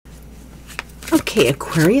Okay,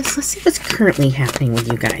 Aquarius, let's see what's currently happening with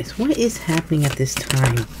you guys. What is happening at this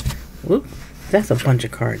time? Whoop, that's a bunch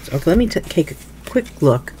of cards. Okay, let me take a quick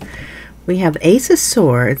look. We have Ace of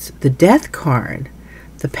Swords, the Death card,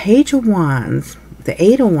 the Page of Wands, the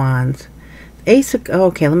Eight of Wands, Ace of... Oh,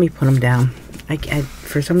 okay, let me put them down.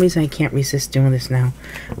 For some reason, I can't resist doing this now.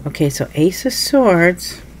 Okay, so Ace of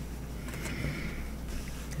Swords,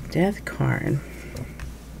 the Death card,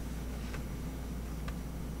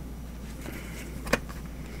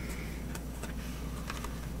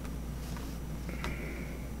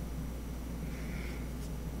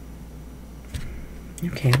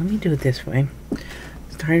 okay, let me do it this way.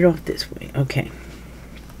 Start it off this way. Okay.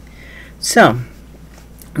 So,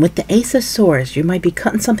 with the Ace of Swords, you might be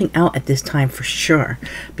cutting something out at this time for sure,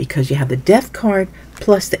 because you have the Death card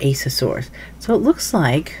plus the Ace of Swords. So it looks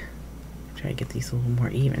like, try to get these a little more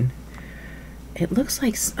even. It looks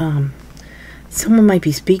like someone might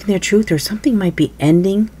be speaking their truth, or something might be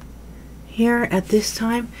ending here at this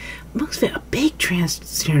time. Looks like a big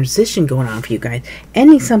transition going on for you guys.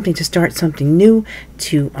 Ending something to start something new,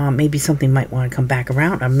 to maybe something might want to come back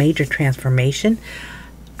around, a major transformation.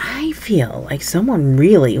 I feel like someone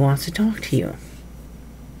really wants to talk to you.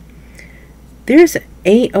 There's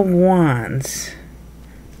Eight of Wands.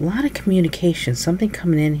 A lot of communication, something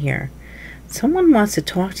coming in here. Someone wants to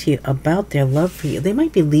talk to you about their love for you. They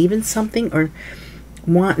might be leaving something or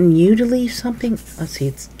wanting you to leave something. Let's see,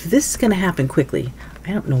 this is going to happen quickly.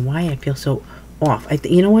 I don't know why I feel so off.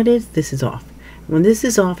 You know what it is? This is off. When this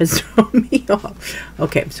is off, it's throwing me off.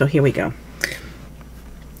 Okay, so here we go.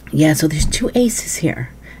 Yeah, so there's two aces here.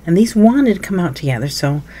 And these wanted to come out together,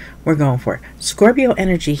 so we're going for it. Scorpio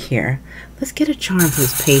energy here. Let's get a charm for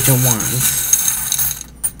this Page of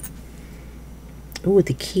Wands. Ooh,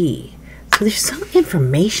 the key. So there's some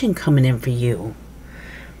information coming in for you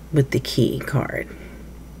with the key card.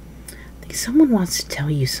 I think someone wants to tell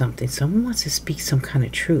you something. Someone wants to speak some kind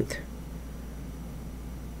of truth.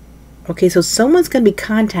 Okay, so someone's going to be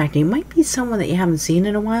contacting you. It might be someone that you haven't seen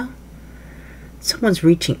in a while. Someone's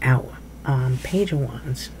reaching out. Page of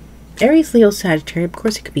Wands. Aries, Leo, Sagittarius. Of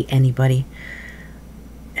course, it could be anybody.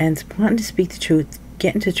 And wanting to speak the truth,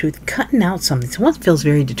 getting to the truth, cutting out something. Someone feels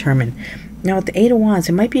very determined. Now, with the Eight of Wands,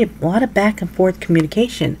 there might be a lot of back and forth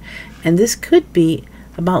communication. And this could be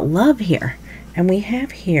about love here. And we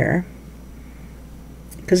have here,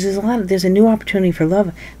 because there's a new opportunity for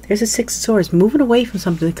love. There's a Six of Swords, moving away from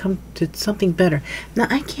something to come to something better. Now,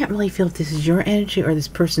 I can't really feel if this is your energy or this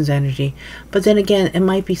person's energy. But then again, it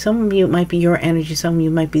might be, some of you, it might be your energy. Some of you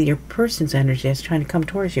might be your person's energy that's trying to come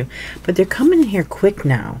towards you. But they're coming in here quick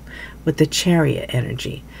now with the Chariot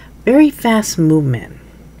energy. Very fast movement.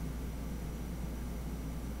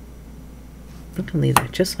 I'm going to leave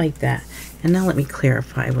that just like that. And now let me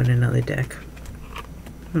clarify with another deck.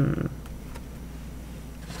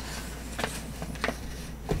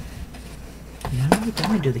 Now I'm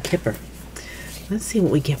going to do the Kipper. Let's see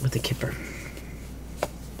what we get with the Kipper.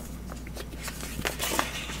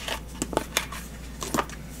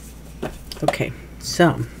 Okay,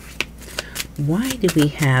 so why do we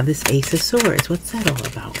have this Ace of Swords? What's that all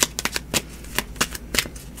about?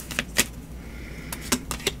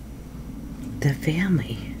 The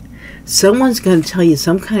family. Someone's going to tell you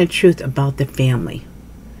some kind of truth about the family.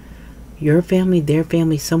 Your family, their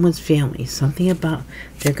family, someone's family. Something about,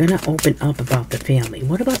 they're going to open up about the family.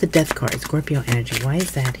 What about the Death card? Scorpio energy. Why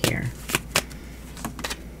is that here?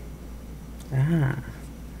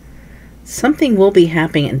 Something will be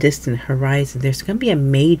happening in distant horizon. There's going to be a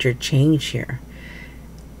major change here.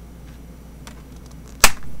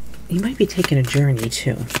 You might be taking a journey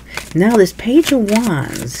too. Now this Page of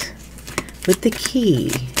Wands with the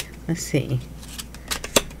key. Let's see.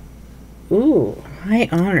 Ooh, high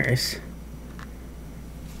honors.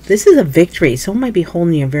 This is a victory. Someone might be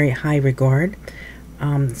holding you in very high regard.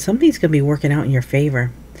 Something's going to be working out in your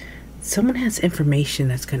favor. Someone has information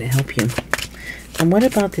that's going to help you. And what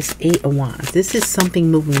about this Eight of Wands? This is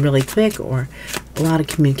something moving really quick, or a lot of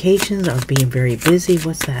communications, or being very busy.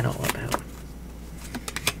 What's that all about?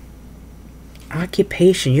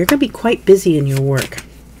 Occupation. You're going to be quite busy in your work.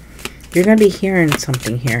 You're going to be hearing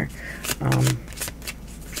something here.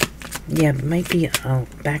 Yeah, it might be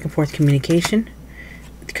back and forth communication,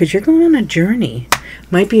 because you're going on a journey.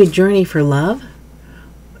 Might be a journey for love.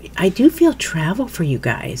 I do feel travel for you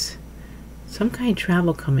guys. Some kind of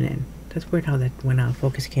travel coming in. That's weird how that went out.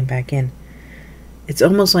 Focus came back in. It's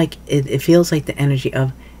almost like, it feels like the energy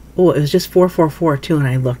of, oh, it was just 444 too, and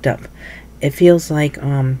I looked up. It feels like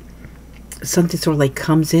something sort of like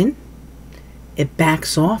comes in, it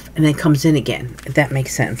backs off, and then comes in again, if that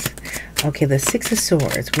makes sense. Okay, the Six of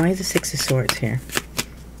Swords. Why is the Six of Swords here?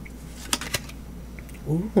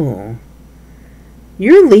 Ooh.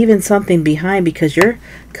 You're leaving something behind because you're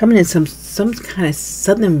coming in some kind of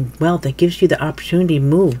sudden wealth that gives you the opportunity to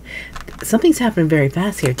move. Something's happening very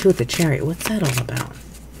fast here too with the Chariot. What's that all about?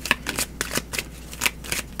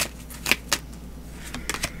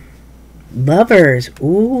 Lovers.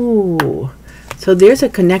 Ooh. So there's a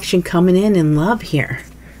connection coming in love here.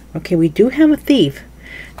 Okay, we do have a Thief.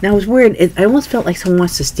 Now it's weird. I almost felt like someone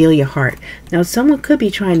wants to steal your heart. Now someone could be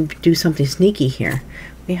trying to do something sneaky here.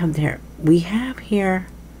 We have here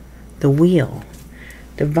the Wheel.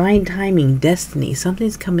 Divine timing, destiny.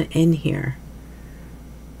 Something's coming in here.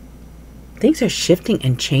 Things are shifting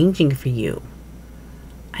and changing for you.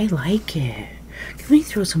 I like it. Let me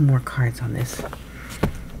throw some more cards on this.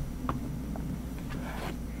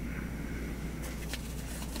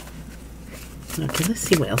 Okay, let's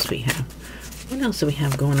see what else we have. What else do we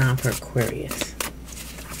have going on for Aquarius?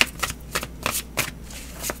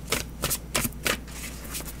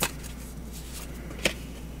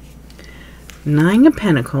 Nine of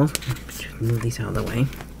Pentacles. Just move these out of the way.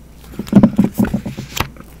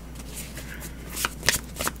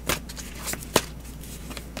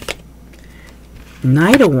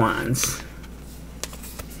 Knight of Wands.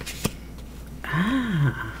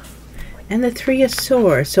 And the Three of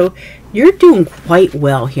Swords. So you're doing quite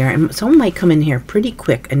well here. And someone might come in here pretty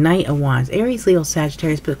quick. A Knight of Wands. Aries, Leo,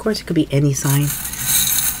 Sagittarius. But of course it could be any sign.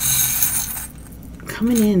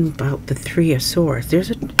 Coming in about the Three of Swords.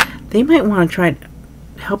 They might want to try to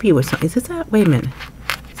help you with something. Is that? Wait a minute.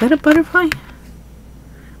 Is that a butterfly?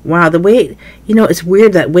 Wow, the way... You know, it's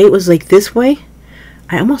weird that way it was like this way.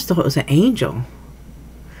 I almost thought it was an angel.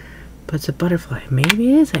 But it's a butterfly.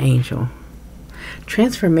 Maybe it is an angel.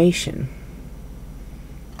 Transformation.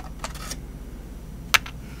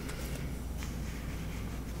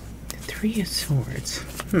 Three of Swords.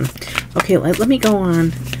 Okay, let me go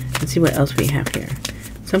on and see what else we have here.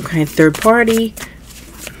 Some kind of third party.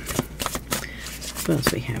 What else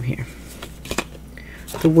do we have here?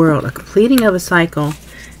 The World. A completing of a cycle.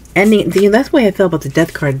 Ending. That's the way I felt about the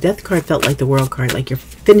Death card. The Death card felt like the World card. Like you're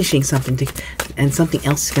finishing something and something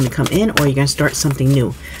else is going to come in, or you're going to start something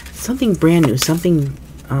new. Something brand new. Something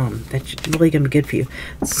that's really going to be good for you.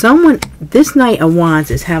 This Knight of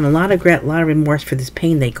Wands is having a lot of regret, a lot of remorse for this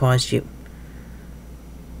pain they caused you.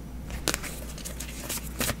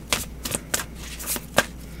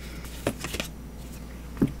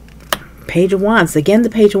 Page of Wands. Again, the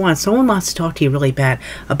Page of Wands. Someone wants to talk to you really bad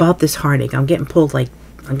about this heartache. I'm getting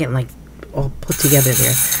all put together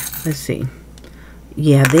there. Let's see.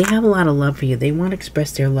 Yeah, they have a lot of love for you. They want to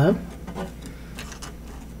express their love.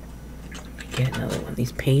 Get another one of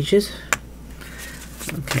these pages.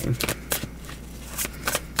 Okay.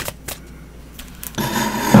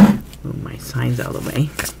 Move my signs out of the way.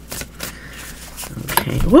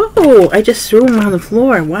 Okay. Whoa! I just threw them on the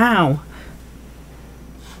floor. Wow.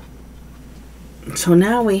 So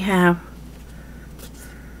now we have...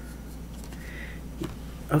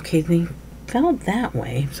 Okay, they fell that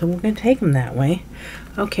way, so we're going to take them that way.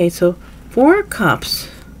 Okay, so Four of Cups,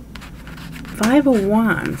 Five of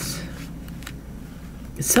Wands.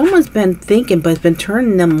 Someone's been thinking, but it's been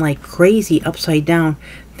turning them like crazy upside down,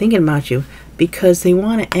 thinking about you, because they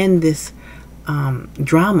want to end this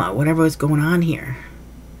drama, whatever is going on here.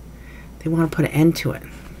 They want to put an end to it.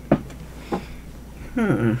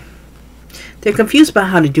 They're confused about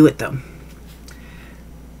how to do it, though.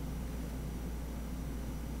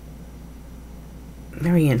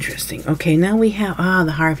 Very interesting. Okay, now we have,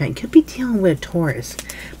 the Hierophant. Could be dealing with a Taurus,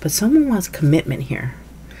 but someone wants commitment here.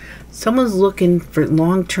 Someone's looking for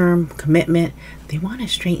long-term commitment. They want to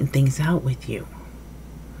straighten things out with you.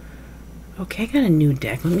 Okay, I got a new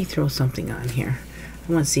deck. Let me throw something on here.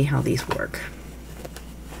 I want to see how these work.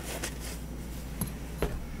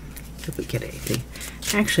 If we get anything.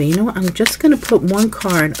 Actually, you know what? I'm just going to put one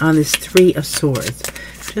card on this Three of Swords.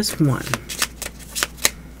 Just one.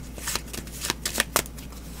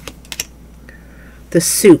 The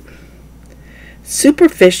Suit.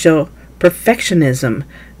 Superficial perfectionism,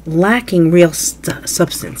 lacking real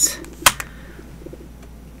substance.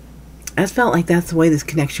 I felt like that's the way this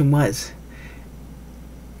connection was.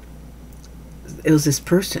 It was this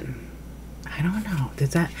person. I don't know.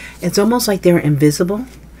 It's almost like they were invisible.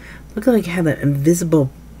 Look like you have an invisible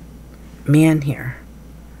man here.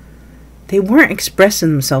 They weren't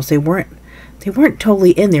expressing themselves. They weren't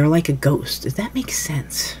totally in. They were like a ghost. Does that make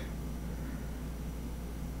sense?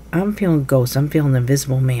 I'm feeling ghost. I'm feeling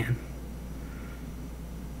invisible man.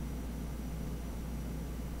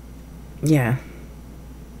 Yeah.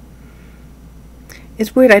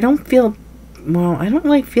 It's weird. I don't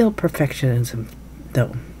really feel perfectionism,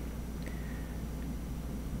 though.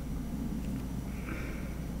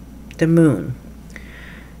 The Moon.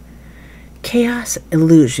 Chaos,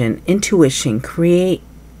 illusion, intuition, create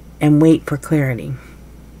and wait for clarity.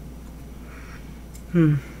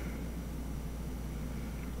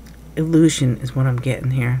 Illusion is what I'm getting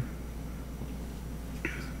here.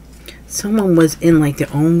 Someone was in like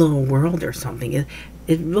their own little world or something. It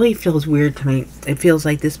really feels weird to me. It feels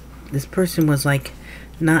like this person was like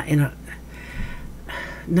not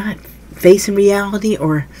facing reality,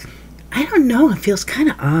 or I don't know. It feels kind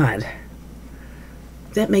of odd.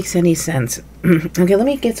 If that makes any sense. Okay, let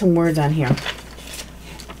me get some words on here.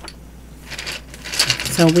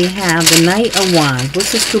 So we have the Knight of Wands.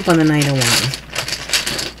 What's the scoop on the Knight of Wands?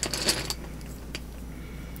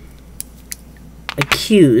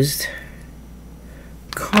 Accused,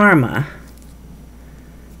 karma,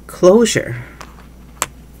 closure.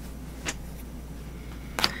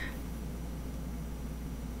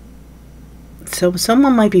 So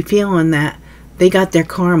someone might be feeling that they got their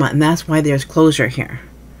karma, and that's why there's closure here.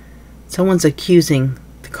 Someone's accusing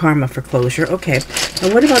the karma for closure. Okay,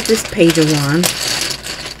 and what about this Page of Wands?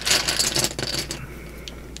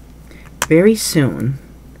 Very soon,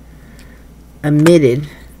 omitted,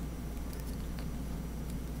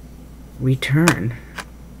 return.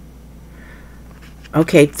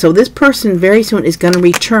 Okay, so this person very soon is going to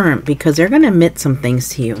return because they're going to admit some things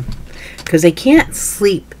to you. Because they can't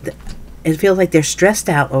sleep. It feels like they're stressed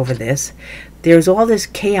out over this. There's all this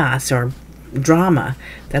chaos or drama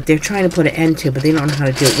that they're trying to put an end to, but they don't know how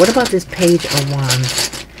to do it. What about this Page of Wands?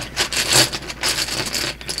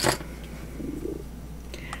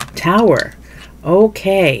 Tower.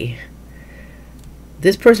 Okay.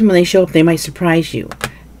 This person, when they show up, they might surprise you.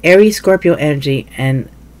 Aries, Scorpio energy,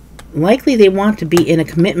 and likely they want to be in a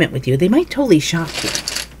commitment with you. They might totally shock you.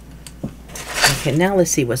 Okay, now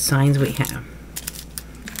let's see what signs we have.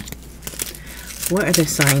 What are the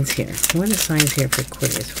signs here? What are the signs here for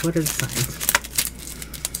Aquarius? What are the signs?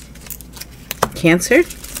 Cancer,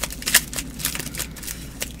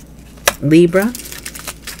 Libra,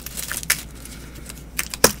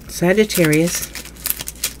 Sagittarius,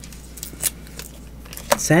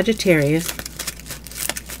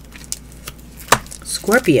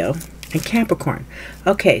 Scorpio, and Capricorn.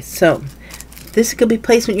 Okay, so this could be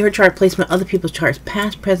placement in your chart, placement other people's charts,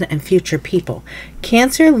 past, present, and future people.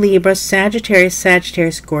 Cancer, Libra, Sagittarius,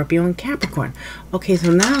 Scorpio, and Capricorn. Okay,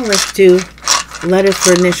 so now let's do letters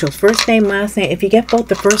for initials. First name, last name. If you get both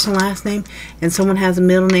the first and last name, and someone has a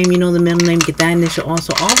middle name, you know the middle name, get that initial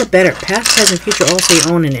also. All the better. Past, present, future, also your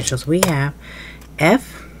own initials. We have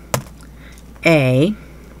F, A,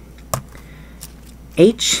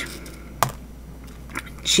 H,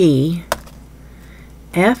 G,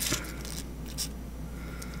 F,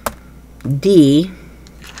 D,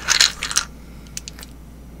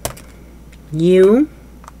 U,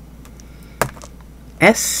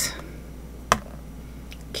 S,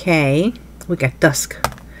 K, we got dusk,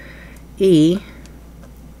 E,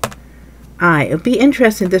 I. It'll be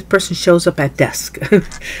interesting if this person shows up at desk.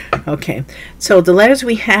 Okay, so the letters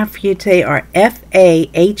we have for you today are F,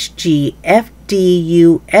 A, H, G, F, D,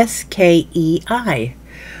 U, S, K, E, I.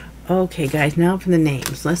 Okay, guys, now for the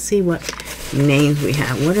names. Let's see what names we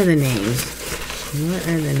have. What are the names? What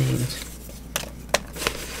are the names?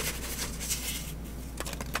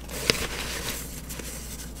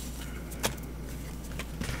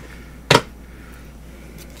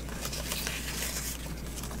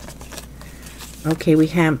 Okay, we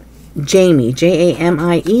have Jamie,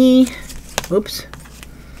 Jamie. Oops.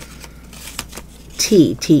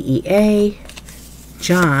 Tea,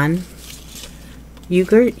 John,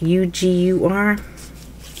 Ugur, Ugur,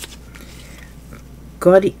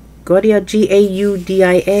 Gaudia,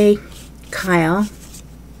 Gaudia, Kyle,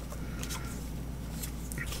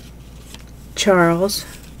 Charles,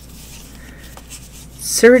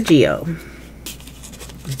 Sergio,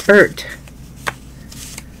 Bert,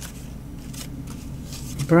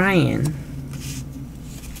 Brian,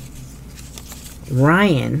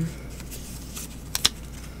 Ryan,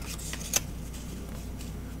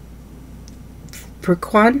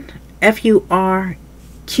 Furquan, Furqan.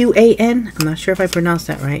 I'm not sure if I pronounced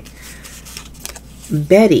that right.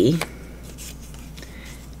 Betty,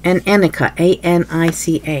 and Anika,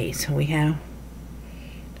 Anica. So we have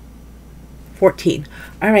 14.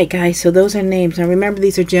 Alright, guys, so those are names. Now remember,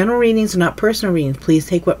 these are general readings, not personal readings. Please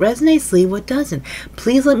take what resonates, leave what doesn't.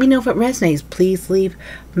 Please let me know if it resonates. Please leave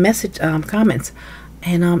message comments.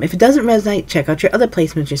 And if it doesn't resonate, check out your other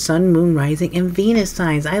placements, your sun, moon, rising, and Venus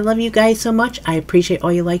signs. I love you guys so much. I appreciate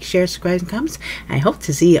all your likes, shares, subscribes, and comments. I hope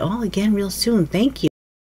to see you all again real soon. Thank you.